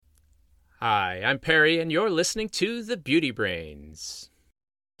Hi, I'm Perry, and you're listening to The Beauty Brains.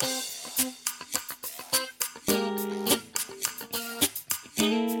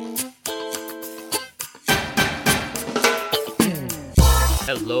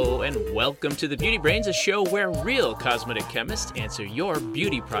 Hello and welcome to The Beauty Brains, a show where real cosmetic chemists answer your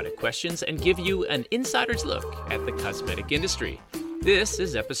beauty product questions and give you an insider's look at the cosmetic industry. This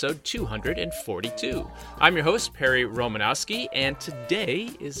is episode 242. I'm your host, Perry Romanowski, and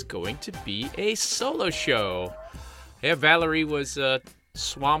today is going to be a solo show. Yeah, Valerie was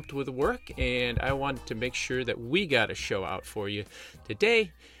swamped with work, and I wanted to make sure that we got a show out for you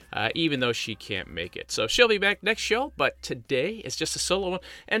today. Even though she can't make it. So she'll be back next show, but today is just a solo one.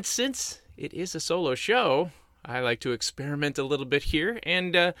 And since it is a solo show, I like to experiment a little bit here.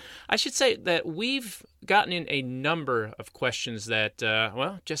 And I should say that we've gotten in a number of questions that,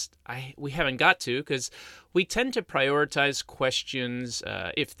 we haven't got to, because we tend to prioritize questions.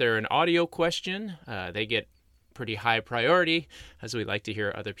 If they're an audio question, they get pretty high priority, as we like to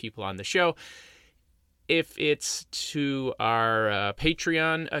hear other people on the show. If it's to our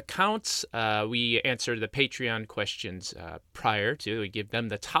Patreon accounts, we answer the Patreon questions prior to. We give them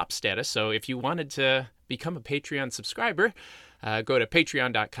the top status. So if you wanted to become a Patreon subscriber, go to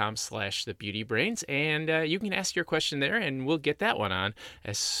patreon.com/thebeautybrains, and you can ask your question there, and we'll get that one on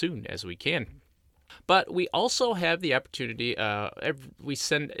as soon as we can. But we also have the opportunity, we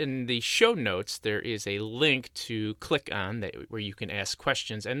send in the show notes, there is a link to click on where you can ask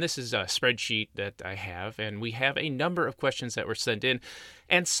questions. And this is a spreadsheet that I have, and we have a number of questions that were sent in.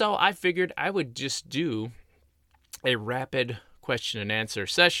 And so I figured I would just do a rapid question and answer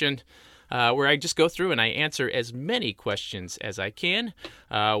session where I just go through and I answer as many questions as I can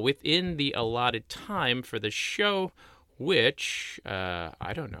within the allotted time for the show, which,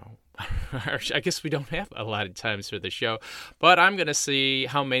 I don't know. I guess we don't have a lot of times for the show, but I'm going to see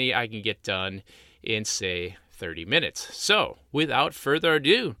how many I can get done in, say, 30 minutes. So, without further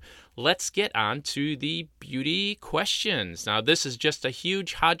ado, let's get on to the beauty questions. Now, this is just a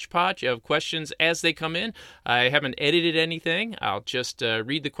huge hodgepodge of questions as they come in. I haven't edited anything. I'll just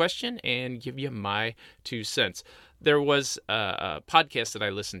read the question and give you my 2 cents. There was a podcast that I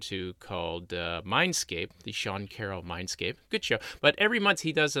listened to called Mindscape, the Sean Carroll Mindscape. Good show. But every month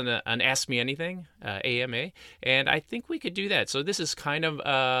he does an Ask Me Anything, AMA, and I think we could do that. So this is kind of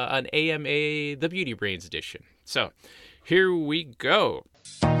an AMA, the Beauty Brains edition. So here we go.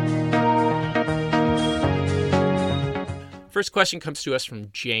 First question comes to us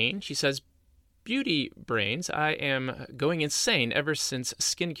from Jane. She says, Beauty Brains, I am going insane ever since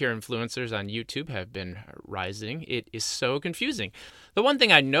skincare influencers on YouTube have been rising. It is so confusing. The one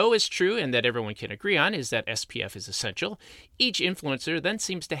thing I know is true and that everyone can agree on is that SPF is essential. Each influencer then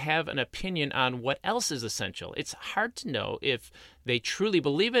seems to have an opinion on what else is essential. It's hard to know if they truly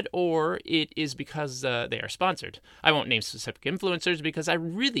believe it or it is because they are sponsored. I won't name specific influencers because I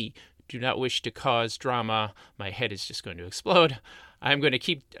really do not wish to cause drama. My head is just going to explode. I'm going to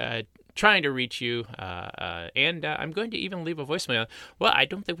keep trying to reach you, and I'm going to even leave a voicemail. Well, I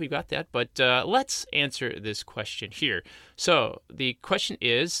don't think we've got that, but let's answer this question here. So the question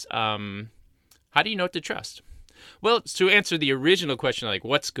is, how do you know what to trust? Well, to answer the original question, like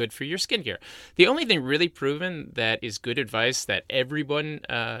what's good for your skincare, the only thing really proven that is good advice that everyone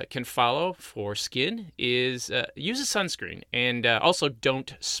can follow for skin is use a sunscreen, and also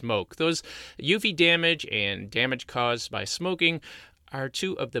don't smoke. Those UV damage and damage caused by smoking are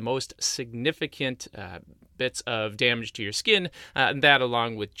 2 of the most significant bits of damage to your skin, and that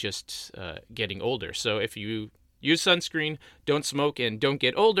along with just getting older. So if you use sunscreen, don't smoke, and don't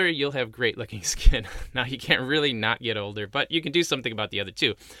get older, you'll have great-looking skin. Now, you can't really not get older, but you can do something about the other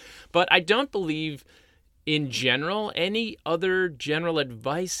 2. But I don't believe, in general, any other general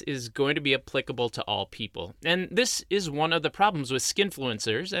advice is going to be applicable to all people. And this is one of the problems with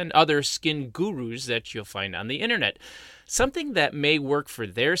skinfluencers and other skin gurus that you'll find on the internet. Something that may work for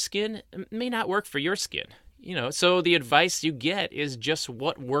their skin may not work for your skin. So the advice you get is just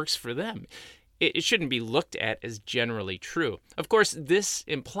what works for them. It shouldn't be looked at as generally true. Of course, this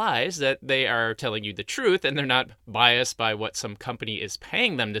implies that they are telling you the truth and they're not biased by what some company is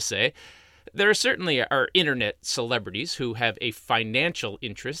paying them to say. There certainly are internet celebrities who have a financial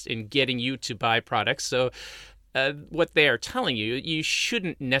interest in getting you to buy products, so what they are telling you, you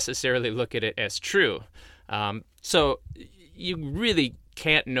shouldn't necessarily look at it as true. So you really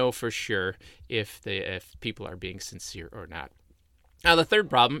can't know for sure if people are being sincere or not. Now, the third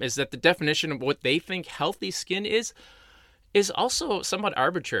problem is that the definition of what they think healthy skin is also somewhat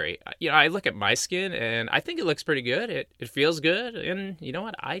arbitrary. I look at my skin and I think it looks pretty good. It feels good. And you know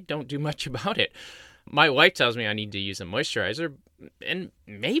what? I don't do much about it. My wife tells me I need to use a moisturizer, and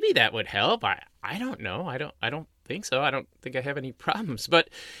maybe that would help. I don't know. I don't think so. I don't think I have any problems. But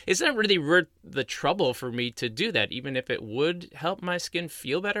it's not really worth the trouble for me to do that, even if it would help my skin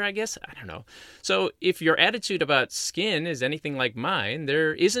feel better, I guess. I don't know. So if your attitude about skin is anything like mine,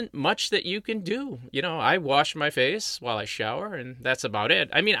 there isn't much that you can do. I wash my face while I shower, and that's about it.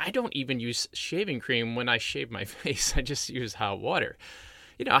 I mean, I don't even use shaving cream when I shave my face. I just use hot water.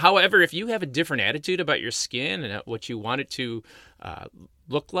 However, if you have a different attitude about your skin and what you want it to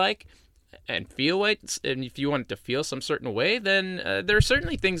look like and feel like, and if you want it to feel some certain way, then there are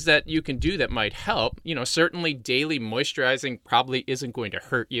certainly things that you can do that might help. Certainly daily moisturizing probably isn't going to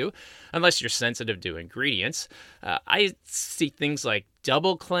hurt you unless you're sensitive to ingredients. I see things like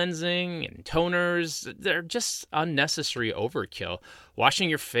double cleansing and toners. They're just unnecessary overkill. Washing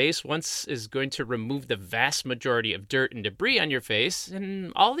your face once is going to remove the vast majority of dirt and debris on your face,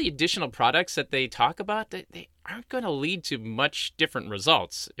 and all the additional products that they talk about, they aren't going to lead to much different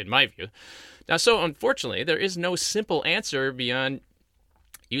results, in my view. Now, so unfortunately, there is no simple answer beyond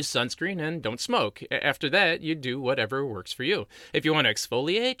use sunscreen and don't smoke. After that, you do whatever works for you. If you want to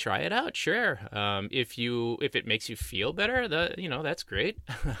exfoliate, try it out, sure. If it makes you feel better, that's great.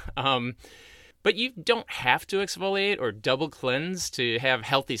 But you don't have to exfoliate or double cleanse to have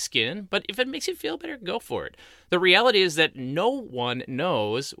healthy skin. But if it makes you feel better, go for it. The reality is that no one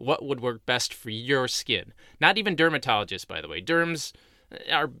knows what would work best for your skin. Not even dermatologists, by the way. Derms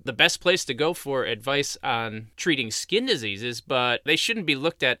are the best place to go for advice on treating skin diseases, but they shouldn't be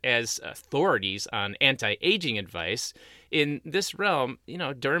looked at as authorities on anti-aging advice. In this realm,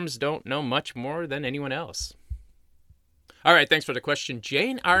 derms don't know much more than anyone else. All right, thanks for the question,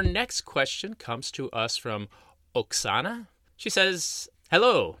 Jane. Our next question comes to us from Oksana. She says,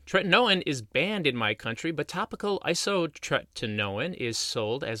 hello, tretinoin is banned in my country, but topical isotretinoin is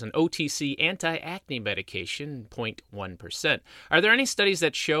sold as an OTC anti-acne medication, 0.1%. Are there any studies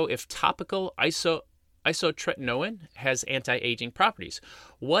that show if topical isotretinoin has anti-aging properties?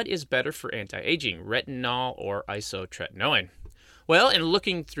 What is better for anti-aging, retinol or isotretinoin? Well, in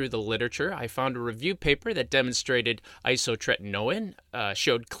looking through the literature, I found a review paper that demonstrated isotretinoin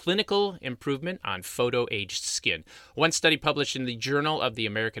showed clinical improvement on photo-aged skin. One study published in the Journal of the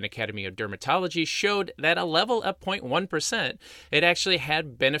American Academy of Dermatology showed that a level of 0.1%, it actually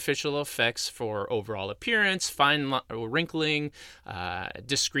had beneficial effects for overall appearance, fine wrinkling,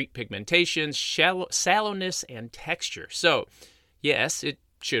 discrete pigmentation, sallowness, and texture. So, yes, it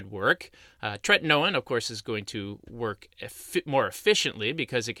should work. Tretinoin, of course, is going to work more efficiently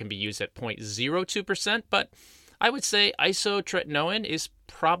because it can be used at 0.02%, but I would say isotretinoin is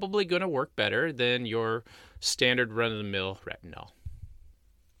probably going to work better than your standard run-of-the-mill retinol.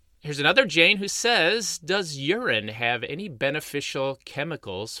 Here's another Jane who says, does urine have any beneficial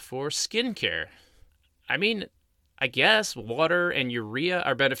chemicals for skincare? I mean, I guess water and urea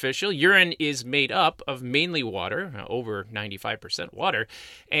are beneficial. Urine is made up of mainly water, over 95% water,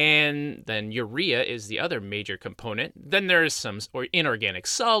 and then urea is the other major component. Then there's some inorganic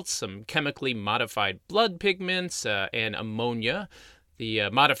salts, some chemically modified blood pigments, and ammonia. The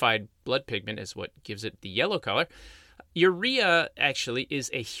modified blood pigment is what gives it the yellow color. Urea actually is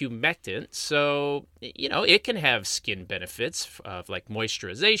a humectant, so, it can have skin benefits of like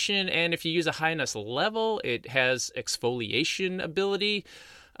moisturization, and if you use a high enough level, it has exfoliation ability.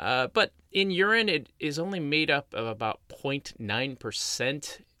 But in urine, it is only made up of about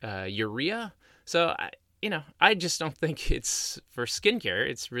 0.9% urea. So, I just don't think it's for skincare.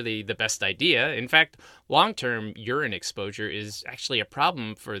 It's really the best idea. In fact, long-term urine exposure is actually a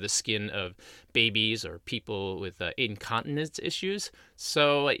problem for the skin of babies or people with incontinence issues.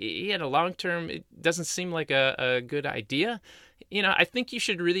 So, long-term, it doesn't seem like a good idea. I think you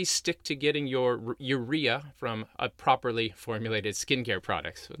should really stick to getting your urea from a properly formulated skincare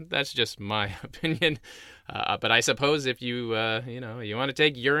product. That's just my opinion. But I suppose if you want to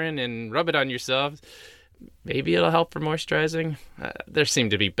take urine and rub it on yourself, maybe it'll help for moisturizing. There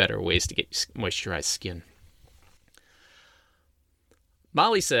seem to be better ways to get moisturized skin.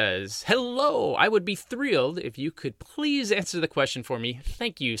 Molly says, hello, I would be thrilled if you could please answer the question for me.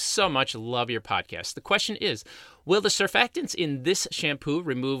 Thank you so much. Love your podcast. The question is, will the surfactants in this shampoo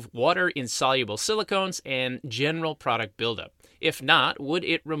remove water-insoluble silicones and general product buildup? If not, would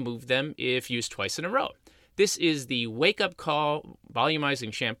it remove them if used twice in a row? This is the Wake Up Call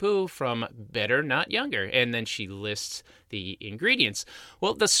volumizing shampoo from Better Not Younger. And then she lists the ingredients.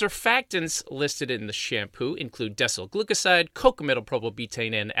 Well, the surfactants listed in the shampoo include decyl glucoside,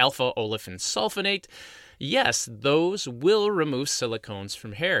 cocamidopropylbutane, and alpha olefin sulfonate. Yes, those will remove silicones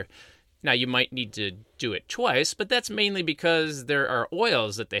from hair. Now, you might need to do it twice, but that's mainly because there are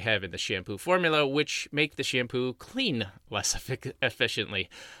oils that they have in the shampoo formula which make the shampoo clean less efficiently.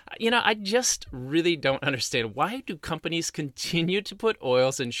 I just really don't understand, why do companies continue to put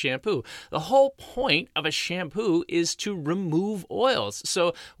oils in shampoo? The whole point of a shampoo is to remove oils.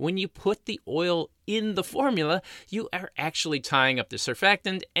 So when you put the oil in the formula, you are actually tying up the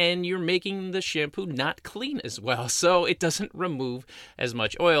surfactant and you're making the shampoo not clean as well. So it doesn't remove as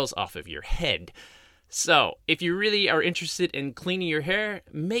much oils off of your head. So if you really are interested in cleaning your hair,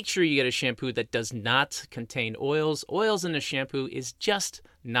 make sure you get a shampoo that does not contain oils. Oils in a shampoo is just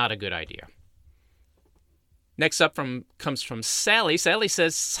not a good idea. Next up comes from Sally. Sally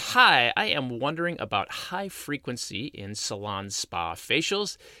says, "Hi, I am wondering about high frequency in salon spa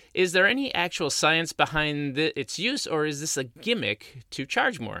facials. Is there any actual science behind its use, or is this a gimmick to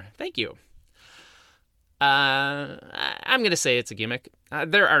charge more? Thank you." I'm going to say it's a gimmick.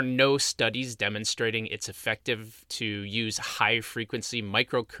 There are no studies demonstrating it's effective to use high-frequency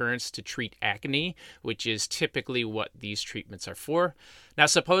microcurrents to treat acne, which is typically what these treatments are for. Now,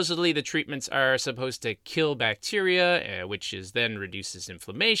 supposedly the treatments are supposed to kill bacteria, which then reduces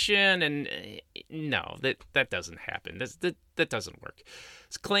inflammation, and no, that doesn't happen. That doesn't work.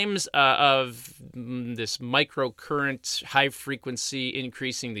 Claims of this microcurrent, high frequency,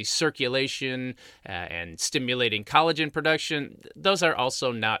 increasing the circulation and stimulating collagen production, those are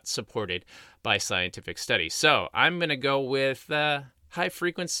also not supported by scientific studies. So I'm going to go with high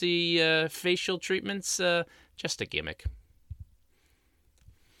frequency facial treatments, just a gimmick.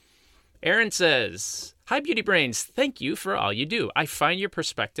 Aaron says, "Hi, Beauty Brains. Thank you for all you do. I find your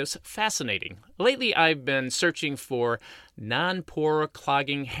perspectives fascinating. Lately, I've been searching for non-pore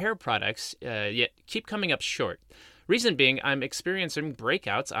clogging hair products, yet keep coming up short. Reason being, I'm experiencing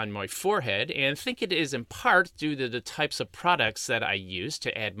breakouts on my forehead and think it is in part due to the types of products that I use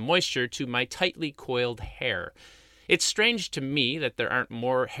to add moisture to my tightly coiled hair. It's strange to me that there aren't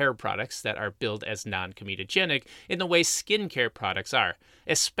more hair products that are billed as non-comedogenic in the way skincare products are,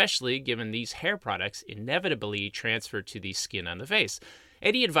 especially given these hair products inevitably transfer to the skin on the face.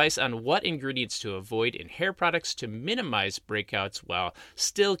 Any advice on what ingredients to avoid in hair products to minimize breakouts while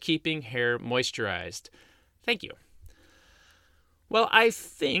still keeping hair moisturized? Thank you." Well, I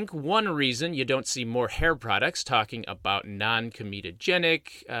think one reason you don't see more hair products talking about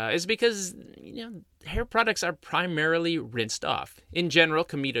non-comedogenic is because, hair products are primarily rinsed off. In general,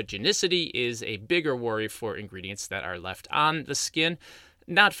 comedogenicity is a bigger worry for ingredients that are left on the skin,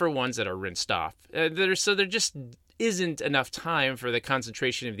 not for ones that are rinsed off. There just isn't enough time for the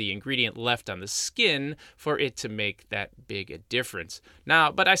concentration of the ingredient left on the skin for it to make that big a difference.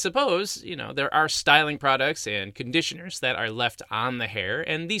 Now, but I suppose, there are styling products and conditioners that are left on the hair,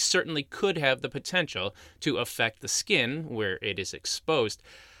 and these certainly could have the potential to affect the skin where it is exposed.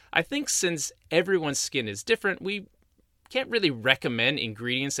 I think since everyone's skin is different, we can't really recommend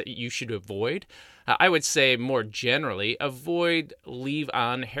ingredients that you should avoid. I would say more generally, avoid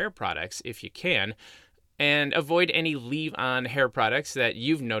leave-on hair products if you can, and avoid any leave-on hair products that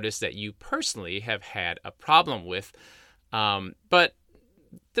you've noticed that you personally have had a problem with. But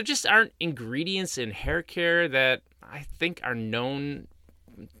there just aren't ingredients in hair care that I think are known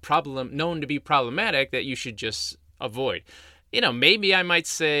to be problematic that you should just avoid. Maybe I might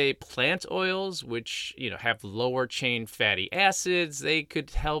say plant oils, which, have lower chain fatty acids. They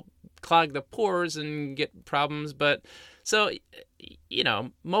could help clog the pores and get problems. But so,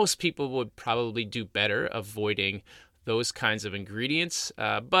 most people would probably do better avoiding those kinds of ingredients.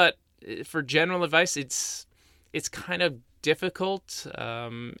 But for general advice, it's kind of difficult.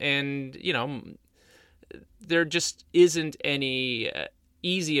 And, there just isn't any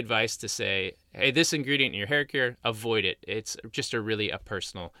easy advice to say, hey, this ingredient in your hair care, avoid it. It's just a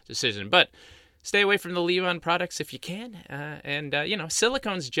personal decision. But stay away from the leave-on products if you can. And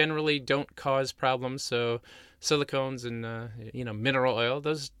silicones generally don't cause problems. So silicones and, mineral oil,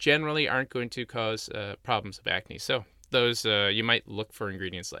 those generally aren't going to cause problems of acne. So those, you might look for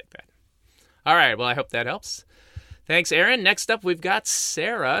ingredients like that. All right. Well, I hope that helps. Thanks, Aaron. Next up, we've got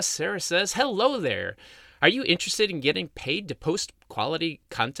Sarah. Sarah says, "Hello there. Are you interested in getting paid to post quality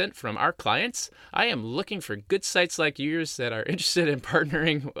content from our clients? I am looking for good sites like yours that are interested in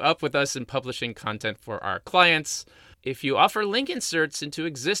partnering up with us and publishing content for our clients. If you offer link inserts into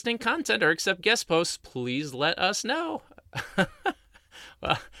existing content or accept guest posts, please let us know."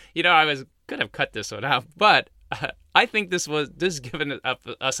 Well, I could have cut this one out, but I think this given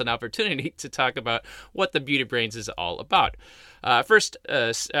us an opportunity to talk about what the Beauty Brains is all about. First,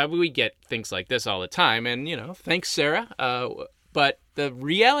 we get things like this all the time, and, thanks, Sarah. But the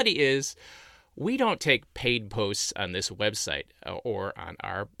reality is we don't take paid posts on this website or on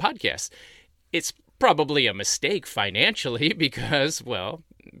our podcast. It's Probably a mistake financially because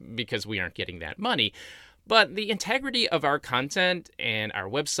we aren't getting that money. But the integrity of our content and our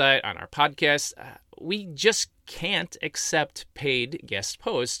website, on our podcast, we just can't accept paid guest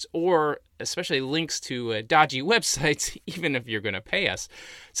posts or especially links to dodgy websites, even if you're going to pay us.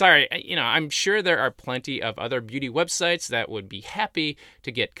 Sorry, I'm sure there are plenty of other beauty websites that would be happy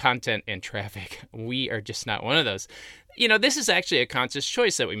to get content and traffic. We are just not one of those. This is actually a conscious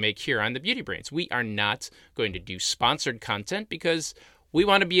choice that we make here on the Beauty Brains. We are not going to do sponsored content because we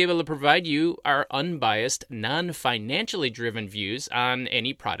want to be able to provide you our unbiased, non-financially driven views on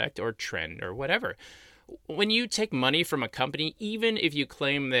any product or trend or whatever. When you take money from a company, even if you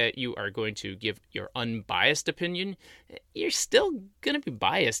claim that you are going to give your unbiased opinion, you're still going to be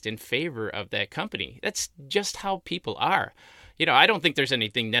biased in favor of that company. That's just how people are. I don't think there's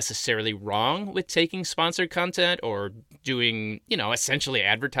anything necessarily wrong with taking sponsored content or doing, essentially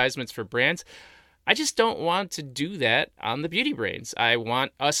advertisements for brands. I just don't want to do that on the Beauty Brains. I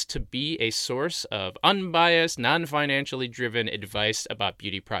want us to be a source of unbiased, non-financially driven advice about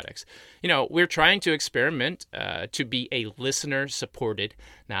beauty products. We're trying to experiment to be a listener-supported,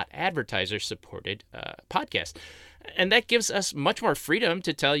 not advertiser-supported podcast. And that gives us much more freedom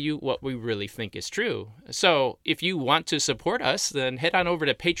to tell you what we really think is true. So if you want to support us, then head on over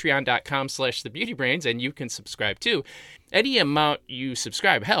to patreon.com/thebeautybrains and you can subscribe too. Any amount you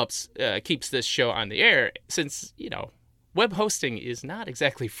subscribe helps, keeps this show on the air since, web hosting is not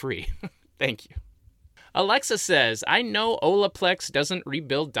exactly free. Thank you. Alexa says, I know Olaplex doesn't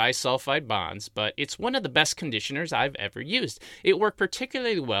rebuild disulfide bonds, but it's one of the best conditioners I've ever used. It worked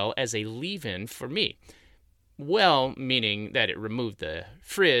particularly well as a leave-in for me. Well, meaning that it removed the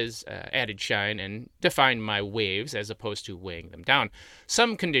frizz, added shine, and defined my waves as opposed to weighing them down.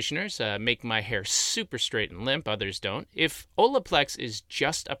 Some conditioners make my hair super straight and limp, others don't. If Olaplex is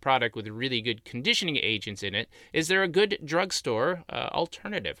just a product with really good conditioning agents in it, is there a good drugstore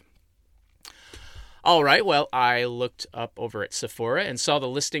alternative? All right, well, I looked up over at Sephora and saw the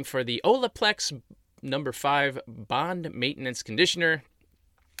listing for the Olaplex No. 5 Bond Maintenance Conditioner,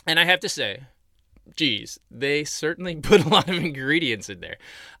 and I have to say, geez, they certainly put a lot of ingredients in there.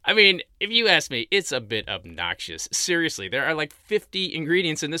 I mean, if you ask me, it's a bit obnoxious. Seriously, there are like 50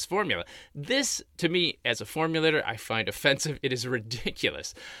 ingredients in this formula. This, to me, as a formulator, I find offensive. It is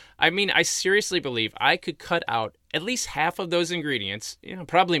ridiculous. I mean, I seriously believe I could cut out at least half of those ingredients,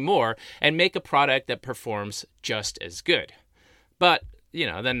 probably more, and make a product that performs just as good. But,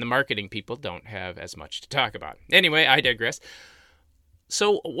 then the marketing people don't have as much to talk about. Anyway, I digress.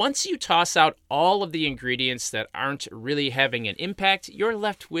 So once you toss out all of the ingredients that aren't really having an impact, you're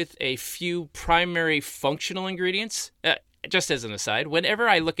left with a few primary functional ingredients. Just as an aside, whenever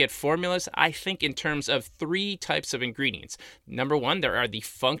I look at formulas, I think in terms of 3 types of ingredients. Number 1, there are the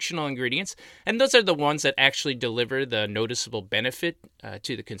functional ingredients, and those are the ones that actually deliver the noticeable benefit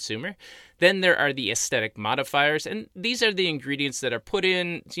to the consumer. Then there are the aesthetic modifiers, and these are the ingredients that are put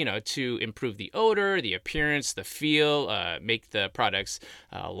in, to improve the odor, the appearance, the feel, make the products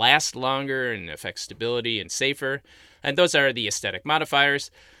last longer and affect stability and safer. And those are the aesthetic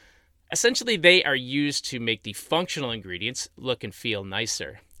modifiers. Essentially, they are used to make the functional ingredients look and feel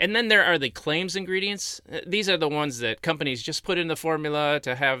nicer. And then there are the claims ingredients. These are the ones that companies just put in the formula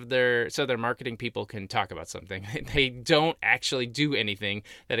to have so their marketing people can talk about something. They don't actually do anything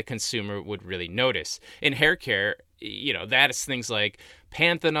that a consumer would really notice. In hair care, that is things like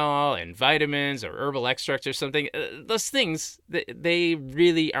panthenol and vitamins or herbal extracts or something. Those things, they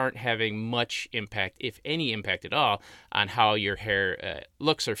really aren't having much impact, if any impact at all, on how your hair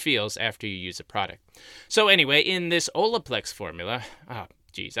looks or feels after you use a product. So anyway, in this Olaplex formula,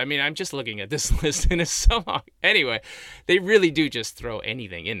 I'm just looking at this list and it's so long. Anyway, they really do just throw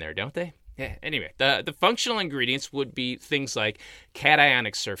anything in there, don't they? Yeah, anyway, the functional ingredients would be things like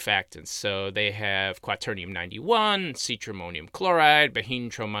cationic surfactants. So they have quaternium-91, cetrimonium chloride,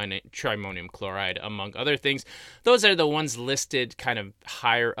 behene-trimonium chloride, among other things. Those are the ones listed kind of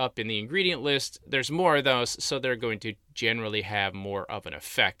higher up in the ingredient list. There's more of those, so they're going to generally have more of an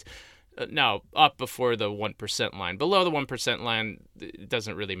effect. Now, up before the 1% line. Below the 1% line, it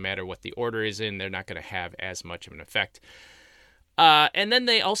doesn't really matter what the order is in. They're not going to have as much of an effect. And then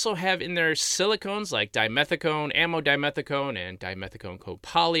they also have in their silicones like dimethicone, amodimethicone, and dimethicone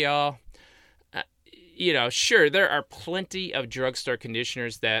copolyol. Sure, there are plenty of drugstore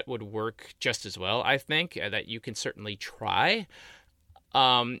conditioners that would work just as well, I think, that you can certainly try.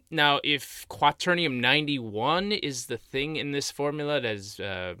 Now, if quaternium-91 is the thing in this formula that is,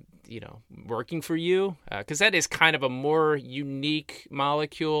 working for you, because that is kind of a more unique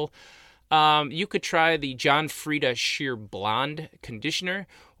molecule, You could try the John Frieda Sheer Blonde Conditioner,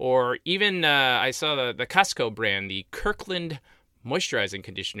 or even I saw the Costco brand, the Kirkland Moisturizing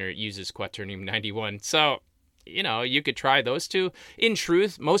Conditioner uses Quaternium 91. So, you could try those two. In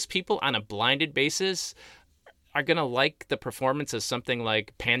truth, most people on a blinded basis are going to like the performance of something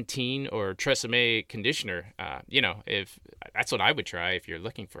like Pantene or Tresemme conditioner. If that's what I would try if you're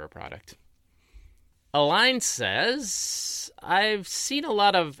looking for a product. Align says, I've seen a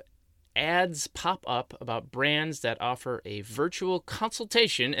lot of ads pop up about brands that offer a virtual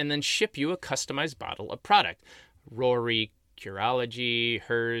consultation and then ship you a customized bottle of product. Rory, Curology,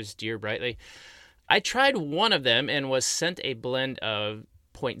 Hers, Dear Brightly. I tried one of them and was sent a blend of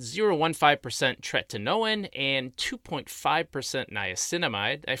 0.015% tretinoin and 2.5%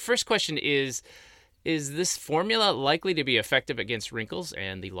 niacinamide. My first question is this formula likely to be effective against wrinkles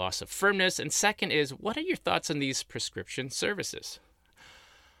and the loss of firmness? And second is, what are your thoughts on these prescription services?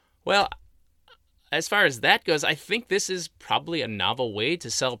 Well, as far as that goes, I think this is probably a novel way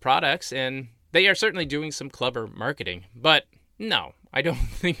to sell products, and they are certainly doing some clever marketing. But no, I don't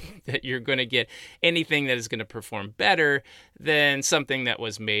think that you're going to get anything that is going to perform better than something that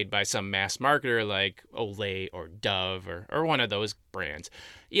was made by some mass marketer like Olay or Dove or one of those brands.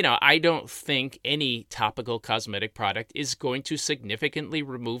 I don't think any topical cosmetic product is going to significantly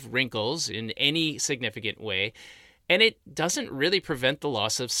remove wrinkles in any significant way, and it doesn't really prevent the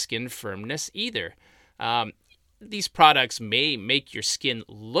loss of skin firmness either. These products may make your skin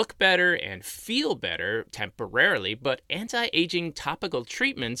look better and feel better temporarily, but anti-aging topical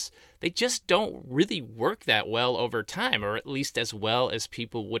treatments, they just don't really work that well over time, or at least as well as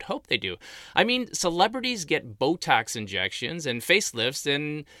people would hope they do. I mean, celebrities get Botox injections and facelifts,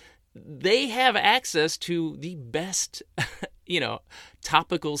 and they have access to the best,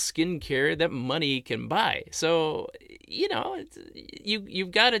 topical skincare that money can buy. So,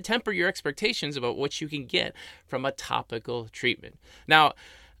 you've got to temper your expectations about what you can get from a topical treatment. Now,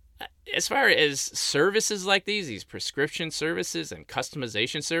 as far as services like these prescription services and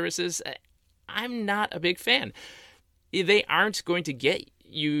customization services, I'm not a big fan. They aren't going to get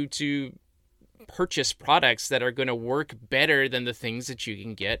you to purchase products that are going to work better than the things that you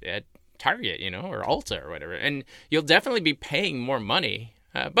can get at Target, or Ulta or whatever. And you'll definitely be paying more money.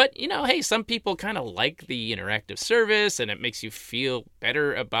 But, hey, some people kind of like the interactive service and it makes you feel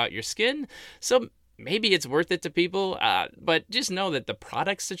better about your skin. So maybe it's worth it to people. But just know that the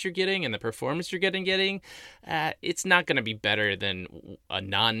products that you're getting and the performance you're getting, it's not going to be better than a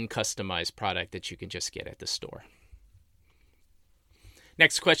non-customized product that you can just get at the store.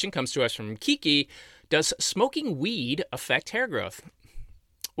 Next question comes to us from Kiki. Does smoking weed affect hair growth?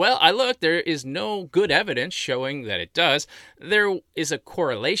 Well, I looked. There is no good evidence showing that it does. There is a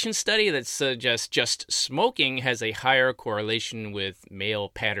correlation study that suggests just smoking has a higher correlation with male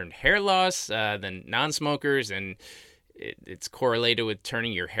pattern hair loss than non-smokers, and it's correlated with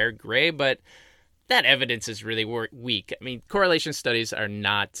turning your hair gray, but that evidence is really weak. I mean, correlation studies are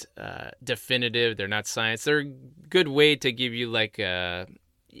not definitive. They're not science. They're a good way to give you like a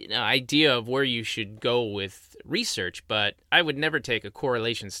idea of where you should go with research, but I would never take a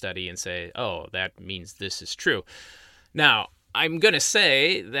correlation study and say, oh, that means this is true. Now, I'm going to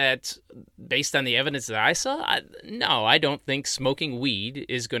say that based on the evidence that I saw, no, I don't think smoking weed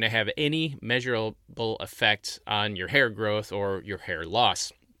is going to have any measurable effect on your hair growth or your hair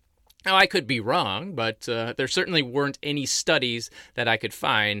loss. Now, I could be wrong, but there certainly weren't any studies that I could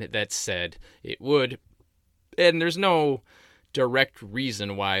find that said it would, and there's no direct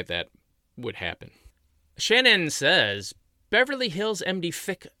reason why that would happen. Shannon says, Beverly Hills MD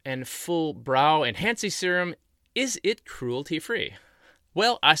Thick and Full Brow Enhancing Serum, is it cruelty-free?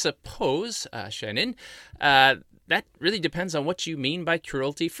 Well, I suppose, Shannon, that really depends on what you mean by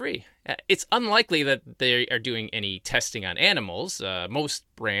cruelty-free. It's unlikely that they are doing any testing on animals. Most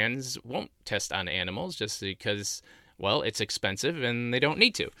brands won't test on animals just because, well, it's expensive and they don't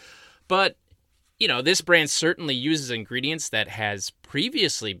need to. But this brand certainly uses ingredients that has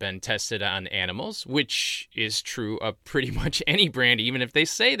previously been tested on animals, which is true of pretty much any brand, even if they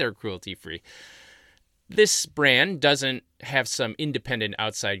say they're cruelty-free. This brand doesn't have some independent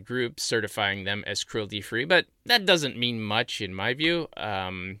outside group certifying them as cruelty-free, but that doesn't mean much in my view.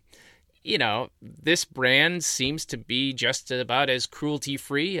 This brand seems to be just about as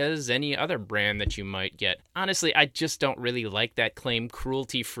cruelty-free as any other brand that you might get. Honestly, I just don't really like that claim,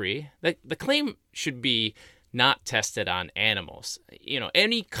 cruelty-free. The claim should be not tested on animals.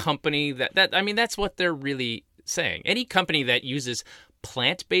 Any company that's what they're really saying. Any company that uses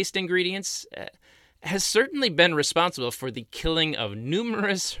plant-based ingredients, has certainly been responsible for the killing of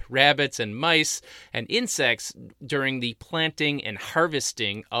numerous rabbits and mice and insects during the planting and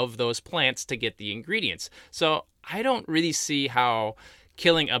harvesting of those plants to get the ingredients. So I don't really see how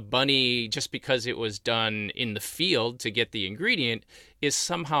killing a bunny just because it was done in the field to get the ingredient is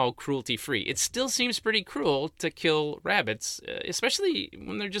somehow cruelty-free. It still seems pretty cruel to kill rabbits, especially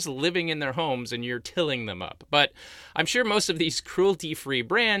when they're just living in their homes and you're tilling them up. But I'm sure most of these cruelty-free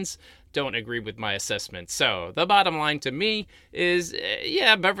brands don't agree with my assessment. So the bottom line to me is,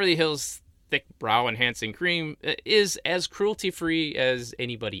 Beverly Hills Thick Brow Enhancing Cream is as cruelty-free as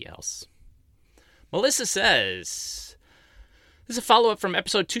anybody else. Melissa says, this is a follow-up from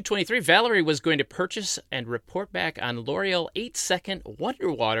episode 223. Valerie was going to purchase and report back on L'Oreal 8-Second Wonder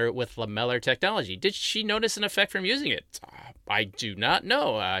Water with lamellar technology. Did she notice an effect from using it? I do not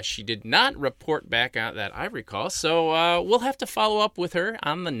know. She did not report back on that, I recall. So we'll have to follow up with her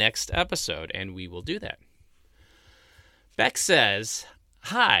on the next episode, and we will do that. Beck says,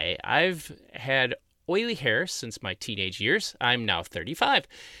 hi, I've had oily hair since my teenage years. I'm now 35.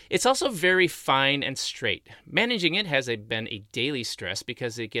 It's also very fine and straight. Managing it has been a daily stress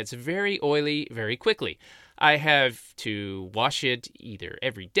because it gets very oily very quickly. I have to wash it either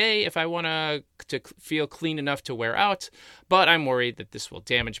every day if I want to feel clean enough to wear out, but I'm worried that this will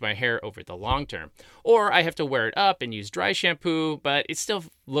damage my hair over the long term. Or I have to wear it up and use dry shampoo, but it still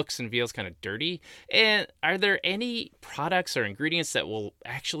looks and feels kind of dirty. And are there any products or ingredients that will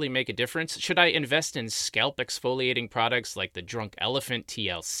actually make a difference? Should I invest in scalp exfoliating products like the Drunk Elephant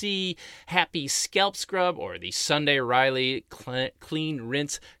TLC, Happy Scalp Scrub, or the Sunday Riley Clean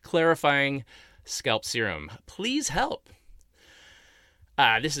Rinse Clarifying Scalp Serum? Please help.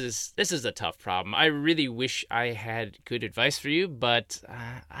 This is a tough problem. I really wish I had good advice for you, but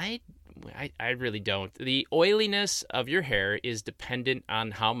I really don't. The oiliness of your hair is dependent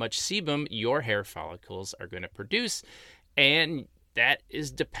on how much sebum your hair follicles are going to produce, and that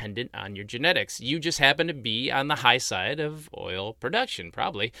is dependent on your genetics. You just happen to be on the high side of oil production,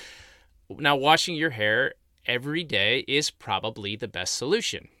 probably. Now, washing your hair every day is probably the best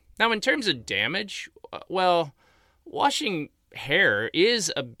solution. Now, in terms of damage, well, washing hair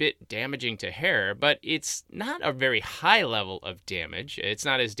is a bit damaging to hair, but it's not a very high level of damage. It's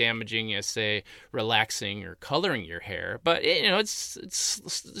not as damaging as, say, relaxing or coloring your hair, but it's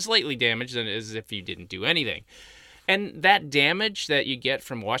slightly damaged as if you didn't do anything. And that damage that you get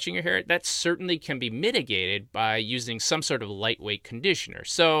from washing your hair, that certainly can be mitigated by using some sort of lightweight conditioner.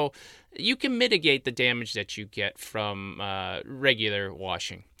 So you can mitigate the damage that you get from regular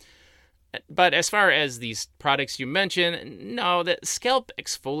washing. But as far as these products you mentioned, no, the scalp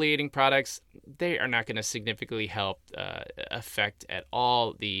exfoliating products, they are not going to significantly help affect at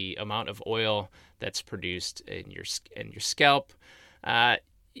all the amount of oil that's produced in your scalp.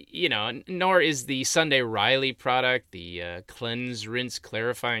 Nor is the Sunday Riley product, the Cleanse, Rinse,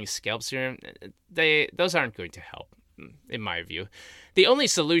 Clarifying Scalp Serum, those aren't going to help, in my view. The only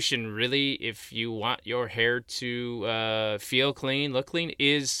solution, really, if you want your hair to feel clean, look clean,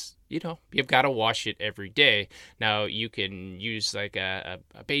 is you've got to wash it every day. Now, you can use like a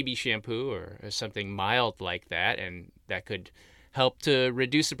baby shampoo or something mild like that, and that could help to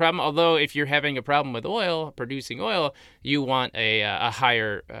reduce the problem. Although, if you're having a problem with producing oil, you want a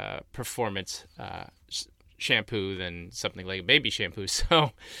higher performance shampoo than something like a baby shampoo.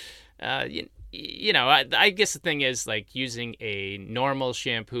 So, I guess the thing is, like, using a normal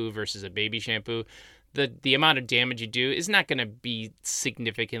shampoo versus a baby shampoo, the amount of damage you do is not going to be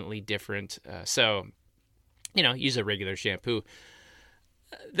significantly different. So, use a regular shampoo.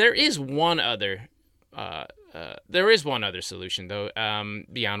 There is one other solution, though,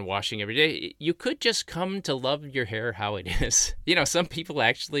 beyond washing every day. You could just come to love your hair how it is. Some people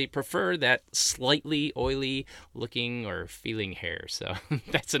actually prefer that slightly oily looking or feeling hair. So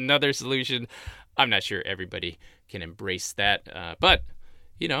that's another solution. I'm not sure everybody can embrace that. But,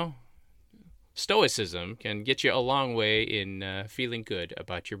 stoicism can get you a long way in feeling good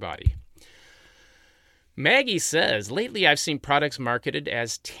about your body. Maggie says, lately I've seen products marketed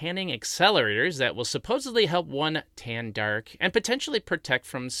as tanning accelerators that will supposedly help one tan dark and potentially protect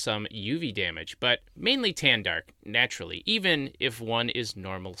from some UV damage, but mainly tan dark, naturally, even if one is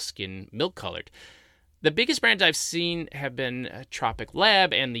normal skin milk colored. The biggest brands I've seen have been Tropic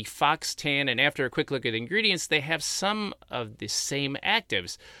Lab and the Fox Tan, and after a quick look at the ingredients, they have some of the same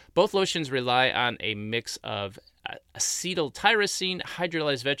actives. Both lotions rely on a mix of acetyltyrosine,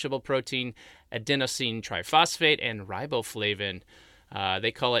 hydrolyzed vegetable protein, adenosine triphosphate, and riboflavin.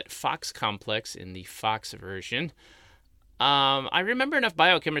 They call it Fox Complex in the Fox version. I remember enough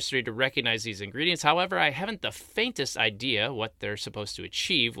biochemistry to recognize these ingredients. However, I haven't the faintest idea what they're supposed to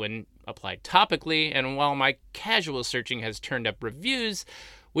achieve when applied topically, and while my casual searching has turned up reviews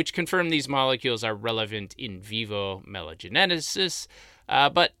which confirm these molecules are relevant in vivo melogenesis,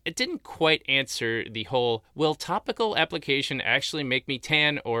 but it didn't quite answer the whole, will topical application actually make me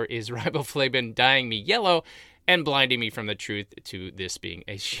tan, or is riboflavin dyeing me yellow and blinding me from the truth to this being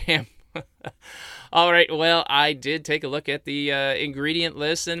a sham? All right, well, I did take a look at the ingredient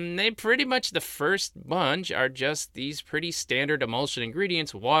list, and they pretty much, the first bunch are just these pretty standard emulsion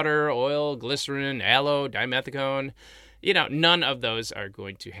ingredients: water, oil, glycerin, aloe, dimethicone. None of those are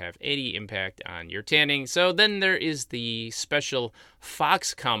going to have any impact on your tanning. So then there is the special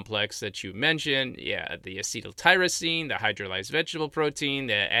FOX complex that you mentioned. Yeah, the acetyltyrosine, the hydrolyzed vegetable protein,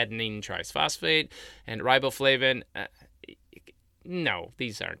 the adenine triphosphate, and riboflavin. No,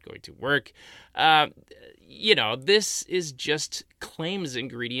 these aren't going to work. This is just claims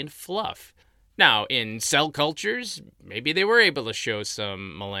ingredient fluff. Now, in cell cultures, maybe they were able to show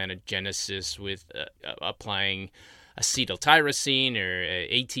some melanogenesis with applying acetyltyrosine or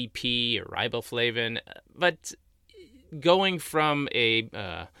ATP or riboflavin, but going from a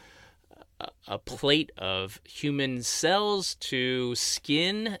plate of human cells to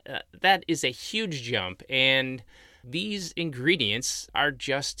skin, that is a huge jump, and these ingredients are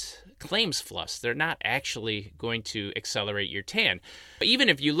just claims fluffs. They're not actually going to accelerate your tan. But even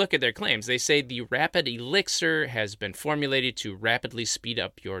if you look at their claims, they say the rapid elixir has been formulated to rapidly speed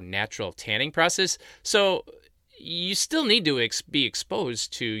up your natural tanning process. So you still need to be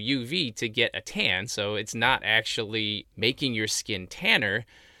exposed to UV to get a tan, so it's not actually making your skin tanner.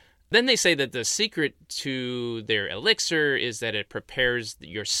 Then they say that the secret to their elixir is that it prepares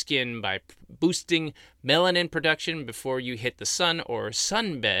your skin by boosting melanin production before you hit the sun or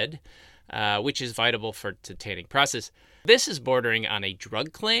sunbed, which is vital for the tanning process. This is bordering on a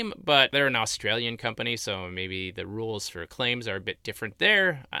drug claim, but they're an Australian company, so maybe the rules for claims are a bit different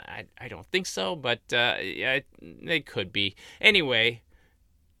there. I don't think so, but yeah, they could be. Anyway,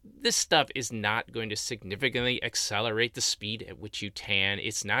 this stuff is not going to significantly accelerate the speed at which you tan.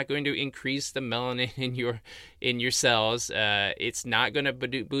 It's not going to increase the melanin in your cells. It's not going to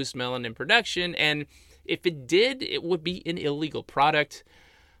boost melanin production, and if it did, it would be an illegal product.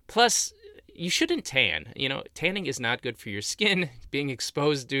 Plus, you shouldn't tan. Tanning is not good for your skin. Being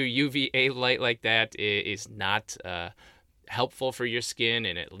exposed to UVA light like that is not helpful for your skin,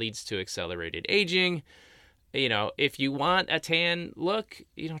 and it leads to accelerated aging. If you want a tan look,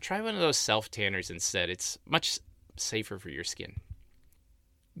 try one of those self-tanners instead. It's much safer for your skin.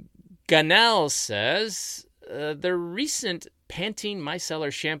 Ganel says, the recent Pantene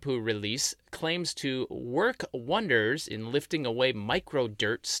Micellar shampoo release claims to work wonders in lifting away micro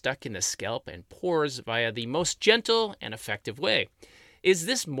dirt stuck in the scalp and pores via the most gentle and effective way. Is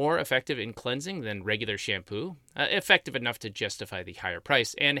this more effective in cleansing than regular shampoo? Effective enough to justify the higher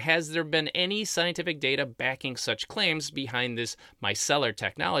price? And has there been any scientific data backing such claims behind this micellar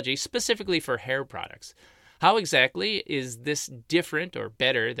technology, specifically for hair products? How exactly is this different or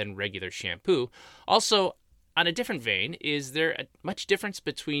better than regular shampoo? Also, on a different vein, is there much difference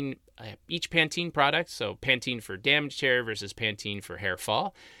between each Pantene product, so Pantene for damaged hair versus Pantene for hair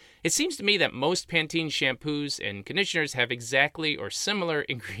fall? It seems to me that most Pantene shampoos and conditioners have exactly or similar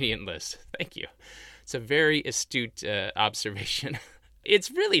ingredient lists. Thank you. It's a very astute observation. It's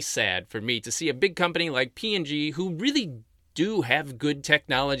really sad for me to see a big company like P&G, who really do have good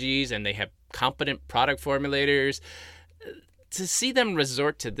technologies and they have competent product formulators, to see them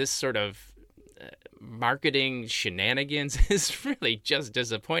resort to this sort of marketing shenanigans is really just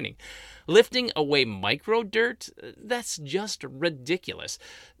disappointing. Lifting away micro dirt, that's just ridiculous.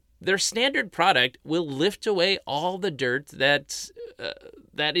 Their standard product will lift away all the dirt that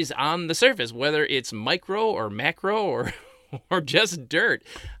is on the surface, whether it's micro or macro or just dirt.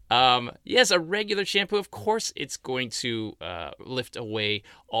 Yes, a regular shampoo, of course, it's going to lift away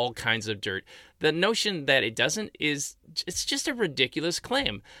all kinds of dirt. The notion that it doesn't it's just a ridiculous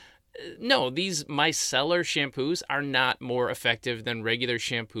claim. No, these micellar shampoos are not more effective than regular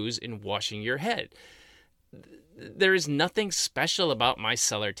shampoos in washing your head. There is nothing special about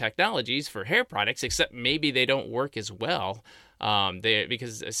micellar technologies for hair products, except maybe they don't work as well.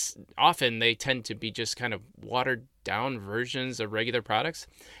 Because often they tend to be just kind of watered down versions of regular products.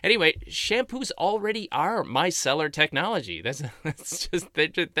 Anyway, shampoos already are micellar technology. They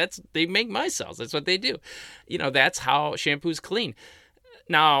make micelles. That's what they do. That's how shampoos clean.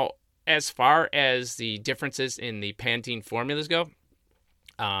 Now, as far as the differences in the Pantene formulas go,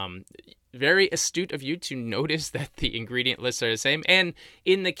 very astute of you to notice that the ingredient lists are the same. And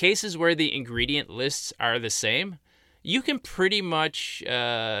in the cases where the ingredient lists are the same, you can pretty much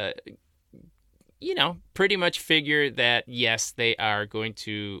pretty much figure that, yes, they are going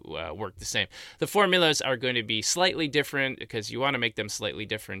to work the same. The formulas are going to be slightly different because you want to make them slightly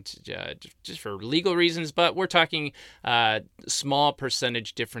different just for legal reasons, but we're talking small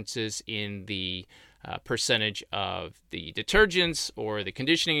percentage differences in the percentage of the detergents or the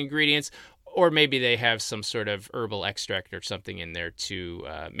conditioning ingredients, or maybe they have some sort of herbal extract or something in there to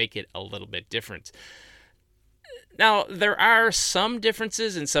make it a little bit different. Now, there are some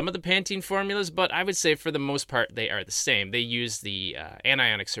differences in some of the Pantene formulas, but I would say for the most part, they are the same. They use the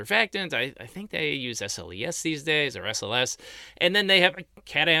anionic surfactant. I think they use SLES these days, or SLS. And then they have a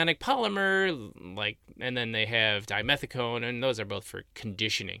cationic polymer, and then they have dimethicone, and those are both for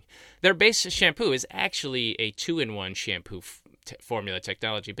conditioning. Their base shampoo is actually a 2-in-1 shampoo formula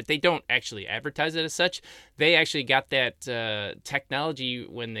technology, but they don't actually advertise it as such. They actually got that technology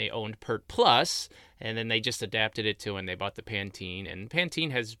when they owned Pert Plus, and then they just adapted it to when they bought the Pantene. And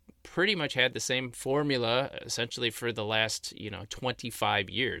Pantene has pretty much had the same formula essentially for the last 25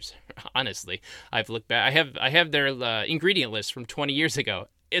 years. Honestly, I've looked back. I have their ingredient list from 20 years ago.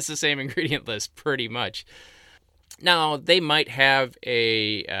 It's the same ingredient list pretty much. Now, they might have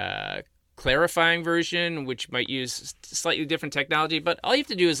a clarifying version, which might use slightly different technology, but all you have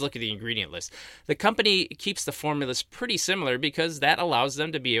to do is look at the ingredient list. The company keeps the formulas pretty similar because that allows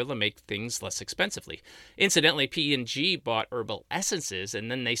them to be able to make things less expensively. Incidentally, P&G bought Herbal Essences,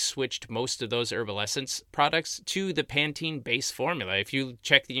 and then they switched most of those Herbal Essence products to the Pantene base formula. If you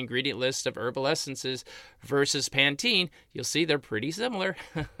check the ingredient list of Herbal Essences versus Pantene, you'll see they're pretty similar.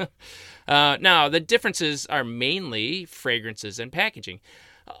 Now, the differences are mainly fragrances and packaging.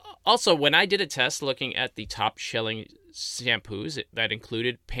 Also, when I did a test looking at the top-selling shampoos that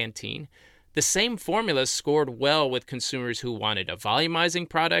included Pantene, the same formulas scored well with consumers who wanted a volumizing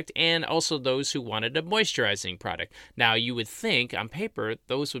product and also those who wanted a moisturizing product. Now, you would think, on paper,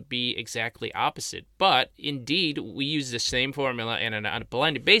 those would be exactly opposite. But, indeed, we use the same formula, and on a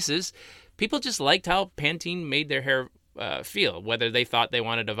blinded basis, people just liked how Pantene made their hair feel, whether they thought they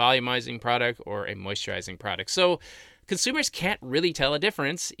wanted a volumizing product or a moisturizing product. So, consumers can't really tell a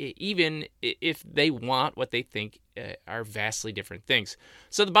difference, even if they want what they think are vastly different things.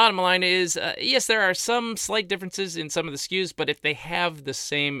 So the bottom line is, yes, there are some slight differences in some of the SKUs, but if they have the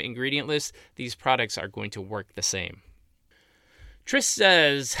same ingredient list, these products are going to work the same. Trish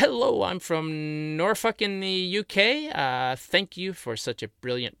says, hello, I'm from Norfolk in the UK. Thank you for such a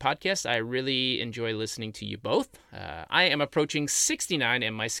brilliant podcast. I really enjoy listening to you both. I am approaching 69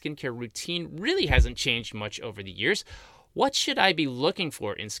 and my skincare routine really hasn't changed much over the years. What should I be looking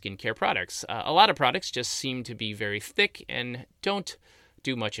for in skincare products? A lot of products just seem to be very thick and don't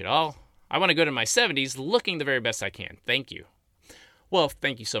do much at all. I want to go to my 70s looking the very best I can. Thank you. Well,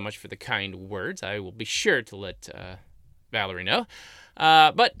 thank you so much for the kind words. I will be sure to let Valerie know.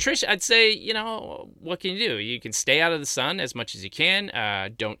 But Trish, I'd say, what can you do? You can stay out of the sun as much as you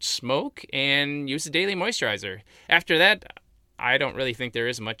can. Don't smoke and use a daily moisturizer. After that, I don't really think there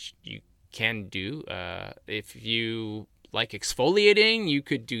is much you can do. If you like exfoliating, you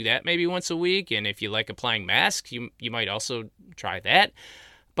could do that maybe once a week. And if you like applying masks, you might also try that.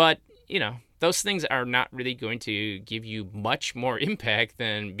 But, those things are not really going to give you much more impact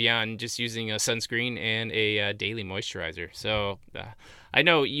than beyond just using a sunscreen and a daily moisturizer. So I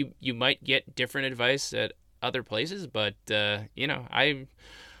know you might get different advice at other places, but, I'm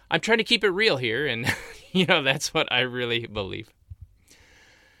trying to keep it real here. And, that's what I really believe.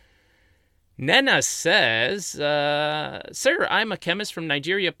 Nena says, Sir, I'm a chemist from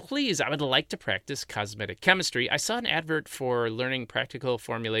Nigeria. Please, I would like to practice cosmetic chemistry. I saw an advert for learning practical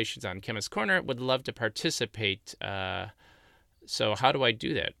formulations on Chemist Corner. Would love to participate. So how do I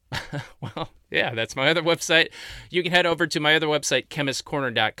do that? Well, yeah, that's my other website. You can head over to my other website,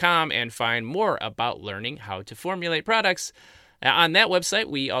 chemistcorner.com, and find more about learning how to formulate products. On that website,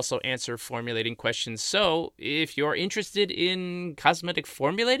 we also answer formulating questions. So if you're interested in cosmetic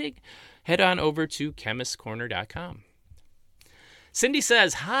formulating, head on over to chemistcorner.com. Cindy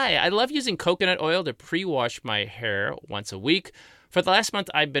says, hi, I love using coconut oil to pre-wash my hair once a week. For the last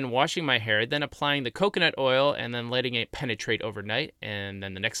month, I've been washing my hair, then applying the coconut oil, and then letting it penetrate overnight. And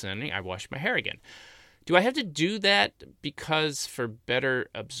then the next morning, I wash my hair again. Do I have to do that because for better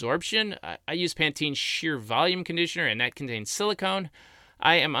absorption? I use Pantene Sheer Volume Conditioner, and that contains silicone.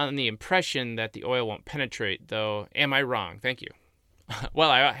 I am on the impression that the oil won't penetrate, though. Am I wrong? Thank you. Well,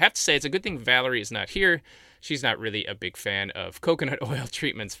 I have to say it's a good thing Valerie is not here. She's not really a big fan of coconut oil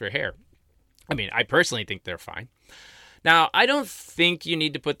treatments for hair. I mean, I personally think they're fine. Now, I don't think you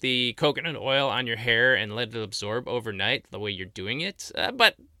need to put the coconut oil on your hair and let it absorb overnight the way you're doing it,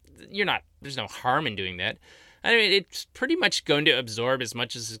 but there's no harm in doing that. I mean, it's pretty much going to absorb as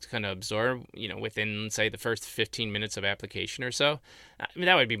much as it's going to absorb, within, say, the first 15 minutes of application or so. I mean,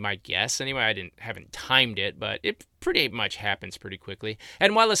 that would be my guess. Anyway, haven't timed it, but it pretty much happens pretty quickly.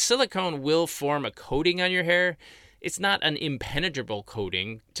 And while a silicone will form a coating on your hair, it's not an impenetrable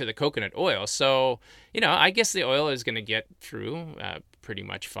coating to the coconut oil. So, I guess the oil is going to get through pretty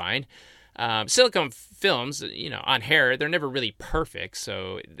much fine. Silicone films, on hair, they're never really perfect,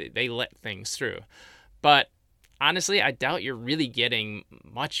 so they let things through. But honestly, I doubt you're really getting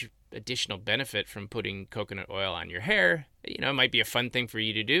much additional benefit from putting coconut oil on your hair. It might be a fun thing for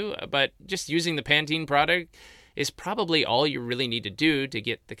you to do, but just using the Pantene product is probably all you really need to do to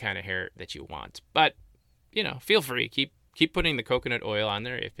get the kind of hair that you want. But, feel free. Keep putting the coconut oil on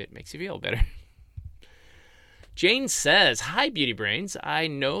there if it makes you feel better. Jane says, "Hi, Beauty Brains. I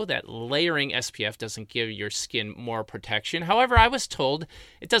know that layering SPF doesn't give your skin more protection. However, I was told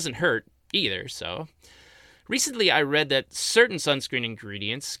it doesn't hurt either, so... Recently, I read that certain sunscreen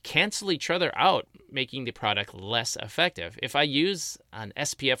ingredients cancel each other out, making the product less effective. If I use an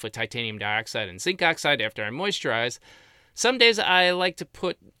SPF with titanium dioxide and zinc oxide after I moisturize, some days I like to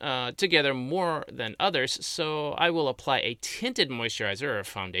put together more than others, so I will apply a tinted moisturizer or a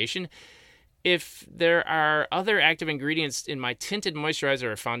foundation. If there are other active ingredients in my tinted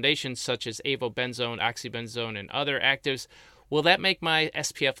moisturizer or foundation, such as avobenzone, oxybenzone, and other actives, will that make my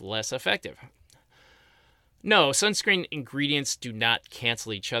SPF less effective?" No, sunscreen ingredients do not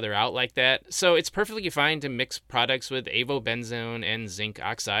cancel each other out like that, so it's perfectly fine to mix products with avobenzone and zinc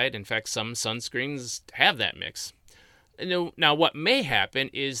oxide. In fact, some sunscreens have that mix. Now, what may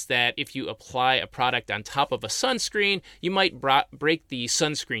happen is that if you apply a product on top of a sunscreen, you might break the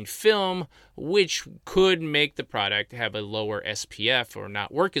sunscreen film, which could make the product have a lower SPF or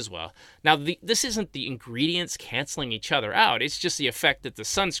not work as well. Now, this isn't the ingredients canceling each other out. It's just the effect that the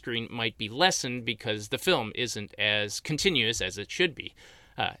sunscreen might be lessened because the film isn't as continuous as it should be.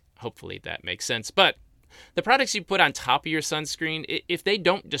 Hopefully that makes sense. But the products you put on top of your sunscreen, if they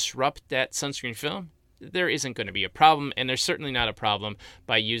don't disrupt that sunscreen film, there isn't going to be a problem, and there's certainly not a problem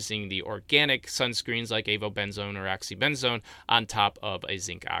by using the organic sunscreens like avobenzone or oxybenzone on top of a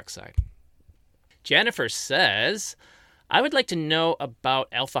zinc oxide. Jennifer says, "I would like to know about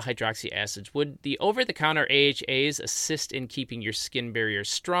alpha hydroxy acids. Would the over-the-counter AHAs assist in keeping your skin barrier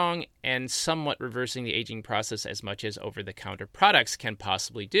strong and somewhat reversing the aging process as much as over-the-counter products can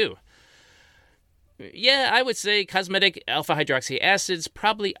possibly do?" Yeah, I would say cosmetic alpha hydroxy acids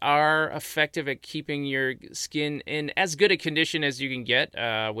probably are effective at keeping your skin in as good a condition as you can get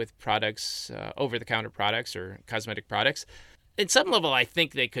with products, over-the-counter products or cosmetic products. At some level, I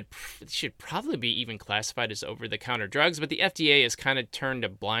think they should probably be even classified as over-the-counter drugs, but the FDA has kind of turned a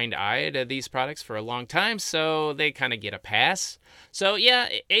blind eye to these products for a long time, so they kind of get a pass. So yeah,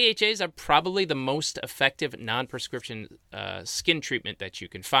 AHAs are probably the most effective non-prescription skin treatment that you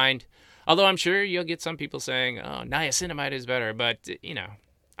can find. Although I'm sure you'll get some people saying, "Oh, niacinamide is better," but,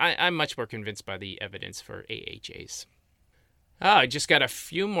 I'm much more convinced by the evidence for AHAs. I just got a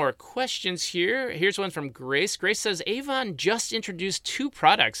few more questions here. Here's one from Grace. Grace says, "Avon just introduced 2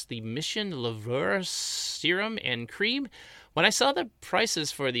 products, the Mission Laveur Serum and Cream. When I saw the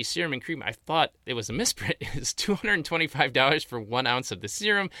prices for the serum and cream, I thought it was a misprint. It's $225 for 1 ounce of the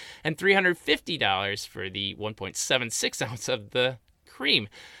serum and $350 for the 1.76 ounce of the cream.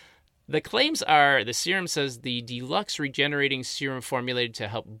 The claims are, the serum says the deluxe regenerating serum formulated to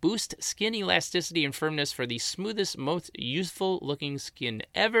help boost skin elasticity and firmness for the smoothest, most youthful looking skin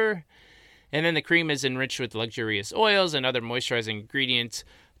ever. And then the cream is enriched with luxurious oils and other moisturizing ingredients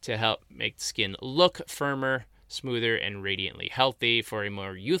to help make the skin look firmer, smoother, and radiantly healthy for a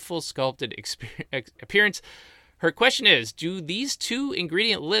more youthful, sculpted appearance." Her question is, do these 2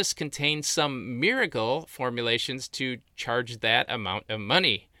 ingredient lists contain some miracle formulations to charge that amount of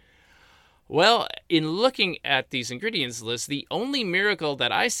money? Well, in looking at these ingredients lists, the only miracle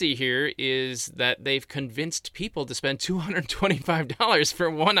that I see here is that they've convinced people to spend $225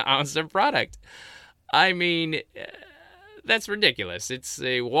 for 1 ounce of product. I mean, that's ridiculous. It's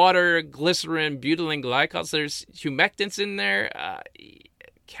a water, glycerin, butylene glycol. So there's humectants in there,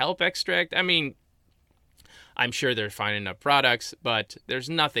 kelp extract. I mean, I'm sure they're fine enough products, but there's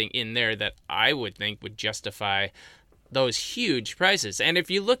nothing in there that I would think would justify those huge prices. And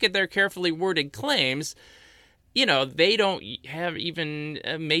if you look at their carefully worded claims, they don't have even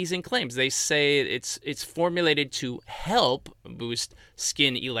amazing claims. They say it's formulated to help boost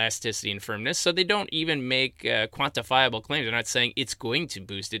skin elasticity and firmness, so they don't even make quantifiable claims. They're not saying it's going to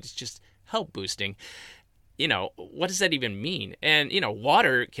boost it. It's just help boosting. what does that even mean? And,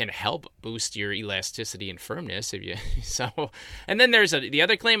 water can help boost your elasticity and firmness if you so. And then there's the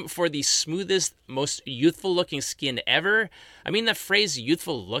other claim for the smoothest, most youthful looking skin ever. I mean, the phrase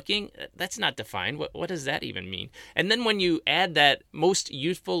youthful looking, that's not defined. What does that even mean? And then when you add that most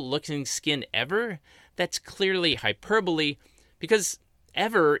youthful looking skin ever, that's clearly hyperbole because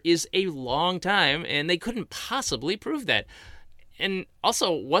ever is a long time and they couldn't possibly prove that. And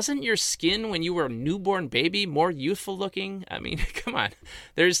also, wasn't your skin when you were a newborn baby more youthful looking? I mean, come on.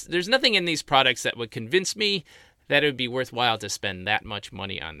 There's nothing in these products that would convince me that it would be worthwhile to spend that much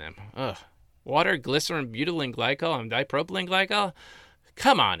money on them. Ugh. Water, glycerin, butylene glycol, and dipropylene glycol?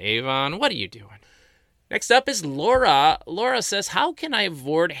 Come on, Avon. What are you doing? Next up is Laura. Laura says, how can I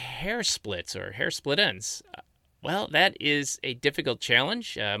avoid hair splits or hair split ends? Well, that is a difficult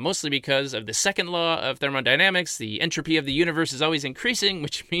challenge, mostly because of the second law of thermodynamics. The entropy of the universe is always increasing,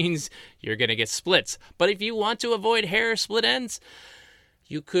 which means you're going to get splits. But if you want to avoid hair split ends,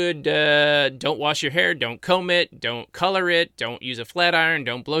 you could don't wash your hair, don't comb it, don't color it, don't use a flat iron,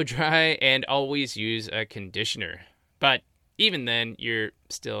 don't blow dry, and always use a conditioner. But even then, you're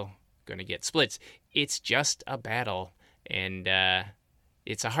still going to get splits. It's just a battle, and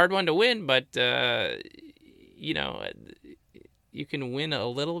it's a hard one to win, but you can win a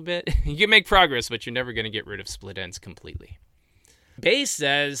little bit. You can make progress, but you're never going to get rid of split ends completely. Bay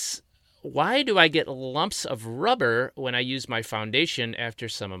says, why do I get lumps of rubber when I use my foundation after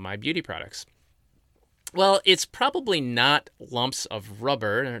some of my beauty products? Well, it's probably not lumps of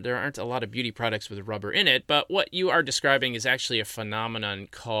rubber. There aren't a lot of beauty products with rubber in it, but what you are describing is actually a phenomenon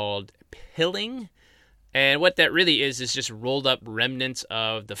called pilling. And what that really is just rolled up remnants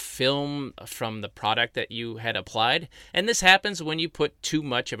of the film from the product that you had applied. And this happens when you put too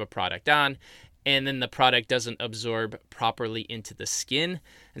much of a product on, and then the product doesn't absorb properly into the skin.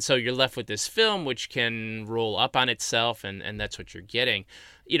 And so you're left with this film, which can roll up on itself, and that's what you're getting.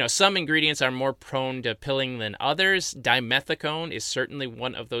 Some ingredients are more prone to pilling than others. Dimethicone is certainly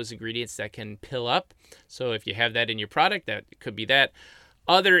one of those ingredients that can pill up. So if you have that in your product, that could be that.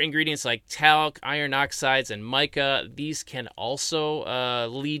 Other ingredients like talc, iron oxides, and mica, these can also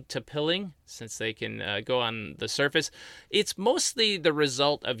lead to pilling since they can go on the surface. It's mostly the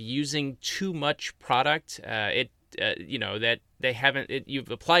result of using too much product.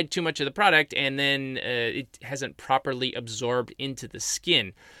 You've applied too much of the product and then it hasn't properly absorbed into the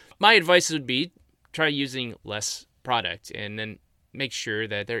skin. My advice would be try using less product and then make sure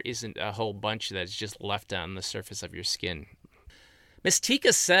that there isn't a whole bunch that's just left on the surface of your skin. Miss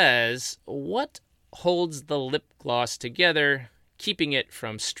Tika says, what holds the lip gloss together, keeping it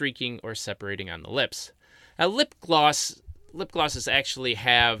from streaking or separating on the lips? Now, lip glosses actually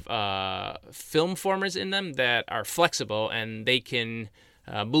have film formers in them that are flexible and they can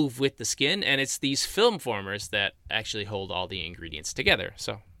move with the skin. And it's these film formers that actually hold all the ingredients together.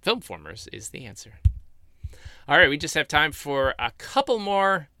 So film formers is the answer. All right, we just have time for a couple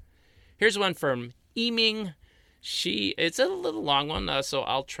more. Here's one from Eaming. It's a little long one, so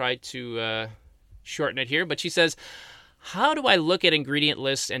I'll try to shorten it here. But she says, how do I look at ingredient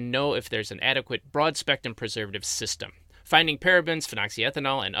lists and know if there's an adequate broad-spectrum preservative system? Finding parabens,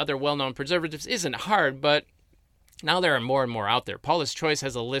 phenoxyethanol, and other well-known preservatives isn't hard, but now there are more and more out there. Paula's Choice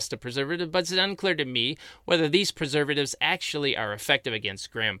has a list of preservatives, but it's unclear to me whether these preservatives actually are effective against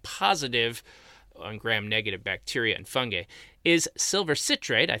gram-positive and gram-negative bacteria and fungi. Is silver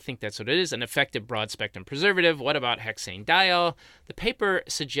citrate, I think that's what it is, an effective broad-spectrum preservative? What about hexane diol? The paper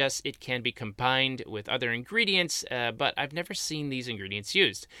suggests it can be combined with other ingredients, but I've never seen these ingredients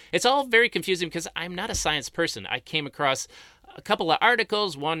used. It's all very confusing because I'm not a science person. I came across a couple of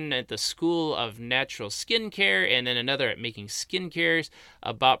articles, one at the School of Natural Skincare and then another at Making Skincares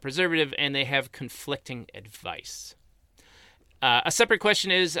about preservative, and they have conflicting advice. A separate question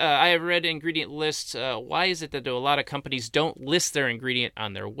is, I have read ingredient lists. Why is it that a lot of companies don't list their ingredient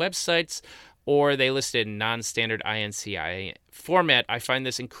on their websites, or they list it in non-standard INCI format? I find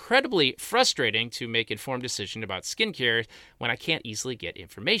this incredibly frustrating to make informed decisions about skincare when I can't easily get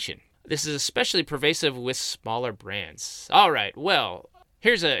information. This is especially pervasive with smaller brands. All right, well,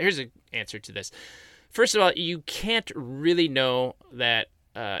 here's an answer to this. First of all, you can't really know that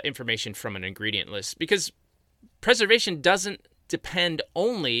information from an ingredient list because preservation doesn't depend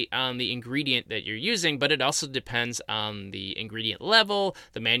only on the ingredient that you're using, but it also depends on the ingredient level,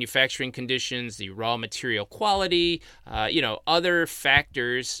 the manufacturing conditions, the raw material quality. Other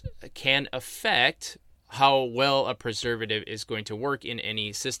factors can affect how well a preservative is going to work in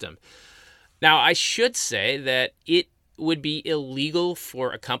any system. Now, I should say that it would be illegal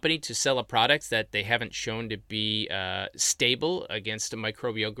for a company to sell a product that they haven't shown to be stable against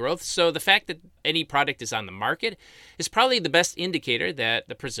microbial growth. So the fact that any product is on the market is probably the best indicator that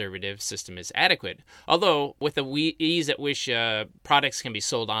the preservative system is adequate. Although with the ease at which products can be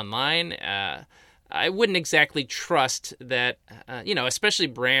sold online, I wouldn't exactly trust that, especially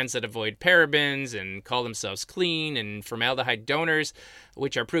brands that avoid parabens and call themselves clean and formaldehyde donors,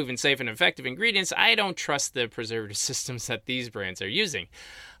 which are proven safe and effective ingredients. I don't trust the preservative systems that these brands are using.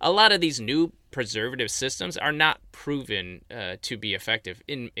 A lot of these new preservative systems are not proven to be effective,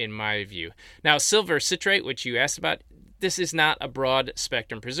 in my view. Now, silver citrate, which you asked about, this is not a broad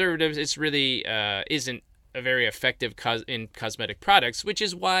spectrum preservative. It's really isn't a very effective in cosmetic products, which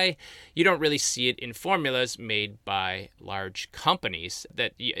is why you don't really see it in formulas made by large companies.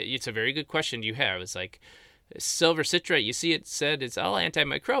 It's a very good question you have. It's like silver citrate, you see it said it's all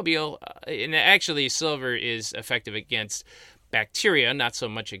antimicrobial, and actually silver is effective against bacteria, not so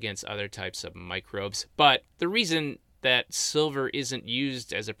much against other types of microbes. But the reason that silver isn't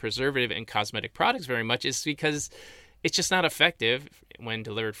used as a preservative in cosmetic products very much is because it's just not effective when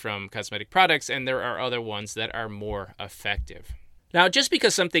delivered from cosmetic products, and there are other ones that are more effective. Now, just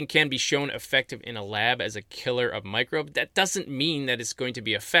because something can be shown effective in a lab as a killer of microbes, that doesn't mean that it's going to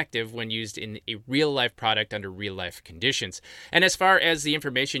be effective when used in a real-life product under real-life conditions. And as far as the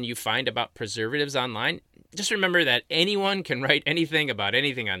information you find about preservatives online, just remember that anyone can write anything about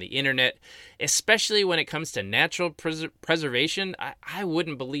anything on the internet, especially when it comes to natural preservation. I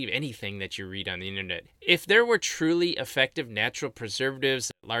wouldn't believe anything that you read on the internet. If there were truly effective natural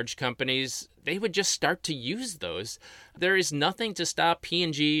preservatives, large companies, they would just start to use those. There is nothing to stop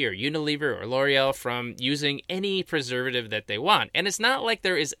P&G or Unilever or L'Oreal from using any preservative that they want. And it's not like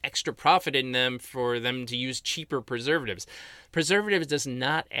there is extra profit in them for them to use cheaper preservatives. Preservatives does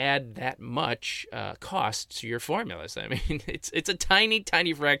not add that much cost to your formulas. I mean, it's a tiny,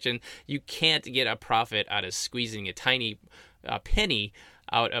 tiny fraction. You can't get a profit out of squeezing a tiny penny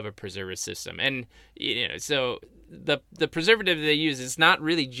out of a preservative system. And so the preservative they use is not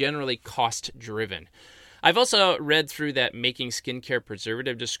really generally cost driven. I've also read through that Making Skincare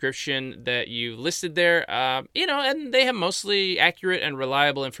Preservative description that you listed there, and they have mostly accurate and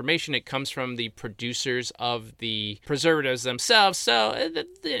reliable information. It comes from the producers of the preservatives themselves, so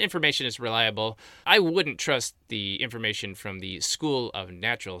the information is reliable. I wouldn't trust the information from the School of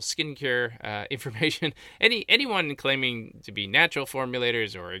Natural Skincare information. Anyone claiming to be natural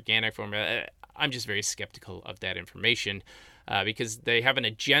formulators or organic formula, I'm just very skeptical of that information. Because they have an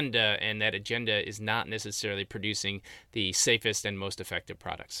agenda, and that agenda is not necessarily producing the safest and most effective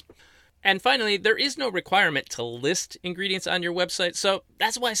products. And finally, there is no requirement to list ingredients on your website, so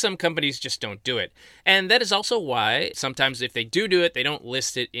that's why some companies just don't do it. And that is also why sometimes if they do it, they don't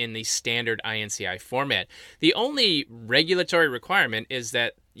list it in the standard INCI format. The only regulatory requirement is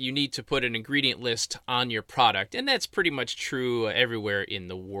that you need to put an ingredient list on your product, and that's pretty much true everywhere in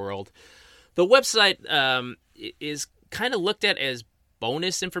the world. The website is kind of looked at as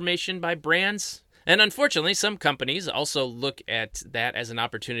bonus information by brands. And unfortunately, some companies also look at that as an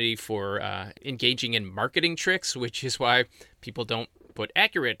opportunity for engaging in marketing tricks, which is why people don't put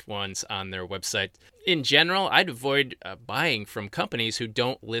accurate ones on their website. In general, I'd avoid buying from companies who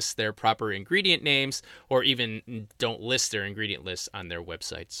don't list their proper ingredient names or even don't list their ingredient lists on their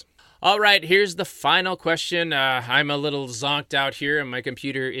websites. All right, here's the final question. I'm a little zonked out here and my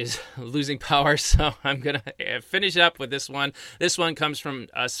computer is losing power, so I'm going to finish up with this one. This one comes from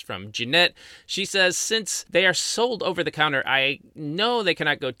Jeanette. She says, since they are sold over the counter, I know they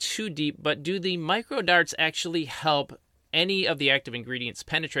cannot go too deep, but do the micro darts actually help any of the active ingredients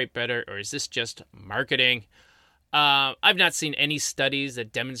penetrate better, or is this just marketing? I've not seen any studies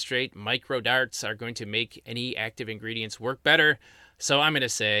that demonstrate micro darts are going to make any active ingredients work better, so I'm going to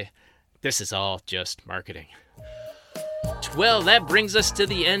say this is all just marketing. Well, that brings us to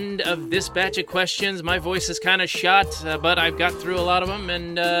the end of this batch of questions. My voice is kind of shot, but I've got through a lot of them,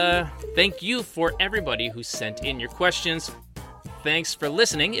 and thank you for everybody who sent in your questions. Thanks for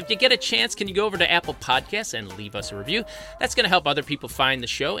listening. If you get a chance, can you go over to Apple Podcasts and leave us a review? That's going to help other people find the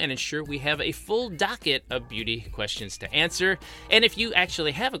show and ensure we have a full docket of beauty questions to answer. And if you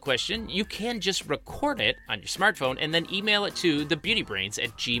actually have a question, you can just record it on your smartphone and then email it to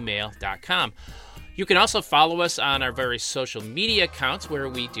thebeautybrains@gmail.com. You can also follow us on our various social media accounts where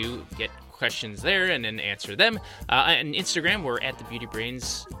we do get questions there and then answer them. On Instagram, we're at the Beauty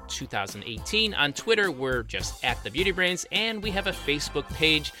Brains 2018. On Twitter, we're just at the Beauty Brains, and we have a Facebook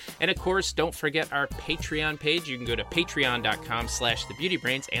page. And of course, don't forget our Patreon page. You can go to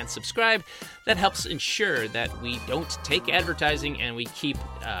patreon.com/thebeautybrains and subscribe. That helps ensure that we don't take advertising and we keep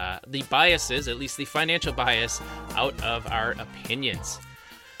the biases, at least the financial bias, out of our opinions.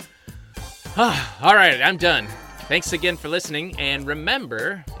 All right, I'm done. Thanks again for listening, and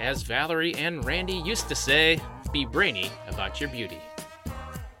remember, as Valerie and Randy used to say, be brainy about your beauty.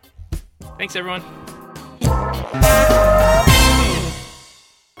 Thanks, everyone.